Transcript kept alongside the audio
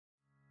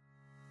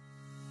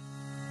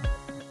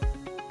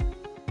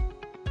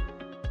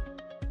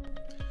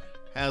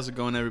How's it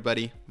going,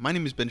 everybody? My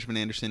name is Benjamin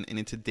Anderson, and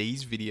in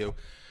today's video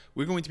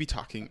we're going to be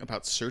talking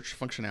about search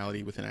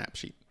functionality within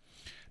AppSheet.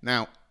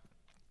 Now,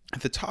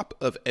 at the top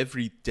of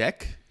every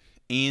deck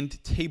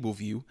and table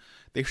view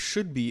there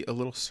should be a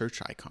little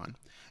search icon.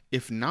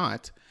 If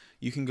not,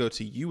 you can go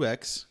to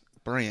UX,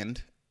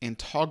 Brand, and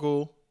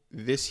toggle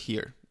this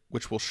here,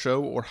 which will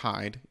show or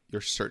hide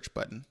your search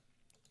button.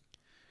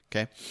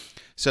 Okay,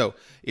 so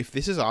if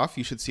this is off,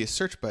 you should see a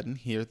search button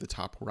here at the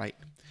top right.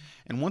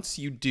 And once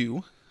you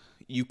do,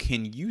 you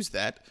can use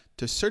that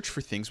to search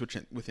for things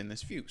within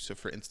this view. So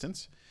for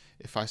instance,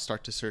 if I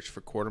start to search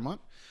for Quartermont,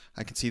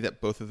 I can see that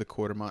both of the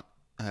Quartermont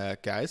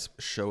guys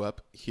show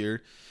up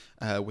here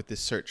with this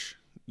search.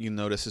 You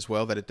notice as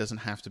well that it doesn't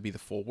have to be the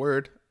full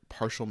word.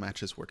 Partial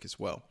matches work as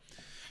well.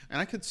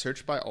 And I could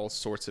search by all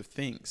sorts of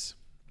things.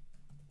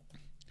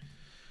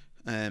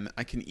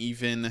 I can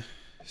even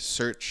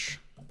search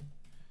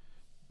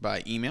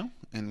by email,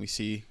 and we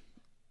see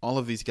all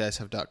of these guys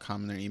have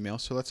 .com in their email.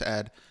 So let's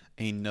add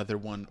another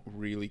one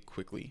really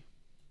quickly.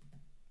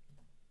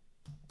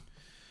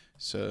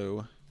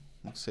 So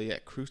let's say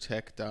at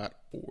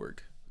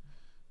crewtech.org.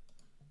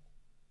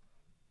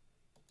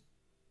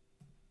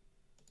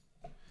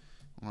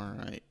 All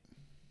right.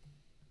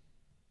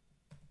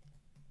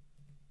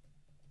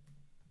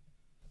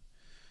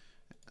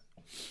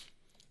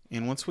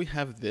 And once we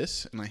have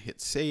this and I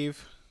hit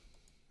save,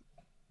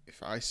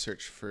 if I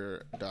search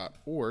for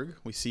 .org,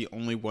 we see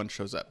only one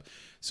shows up.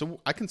 So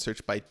I can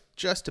search by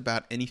just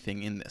about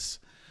anything in this.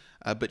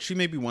 But you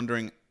may be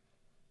wondering,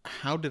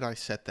 how did I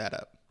set that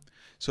up?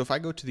 So if I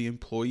go to the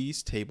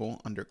employees table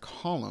under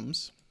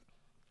columns,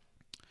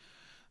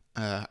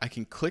 I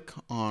can click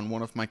on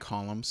one of my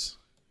columns,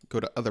 go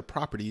to other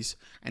properties,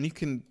 and you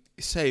can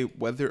say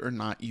whether or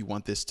not you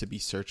want this to be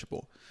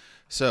searchable.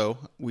 So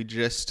we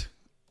just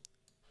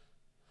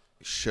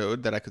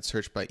showed that I could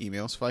search by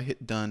email. So if I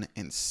hit done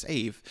and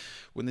save,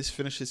 when this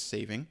finishes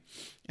saving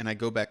and I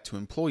go back to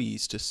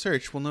employees to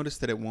search, we'll notice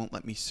that it won't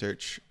let me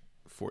search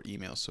for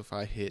email. So if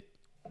I hit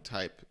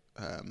type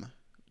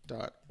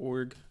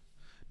 .org,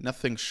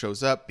 nothing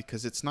shows up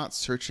because it's not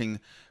searching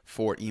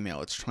for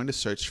email. It's trying to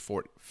search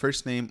for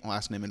first name,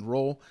 last name, and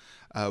role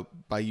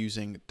by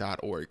using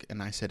 .org,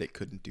 and I said it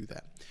couldn't do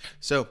that.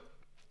 So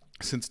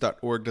since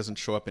 .org doesn't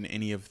show up in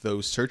any of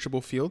those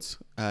searchable fields,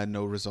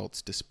 no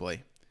results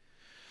display.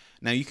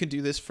 Now you can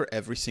do this for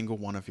every single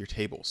one of your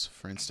tables.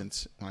 For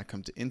instance, when I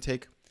come to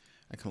intake,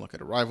 I can look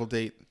at arrival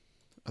date,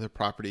 other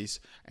properties,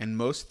 and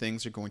most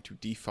things are going to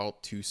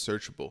default to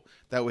searchable.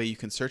 That way you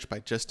can search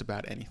by just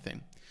about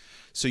anything.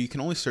 So you can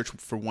only search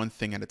for one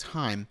thing at a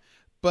time,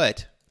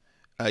 but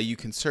you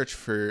can search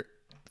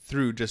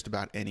through just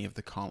about any of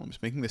the columns,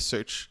 making the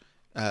search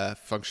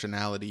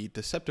functionality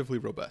deceptively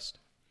robust.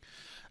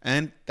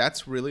 And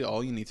that's really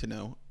all you need to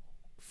know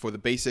for the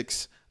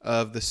basics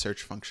of the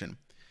search function.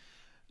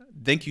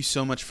 Thank you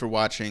so much for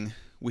watching.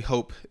 We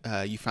hope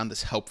you found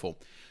this helpful.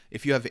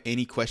 If you have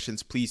any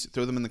questions, please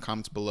throw them in the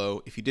comments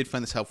below. If you did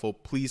find this helpful,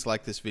 please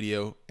like this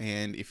video.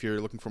 And if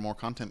you're looking for more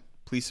content,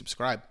 please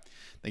subscribe.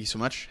 Thank you so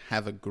much.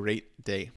 Have a great day.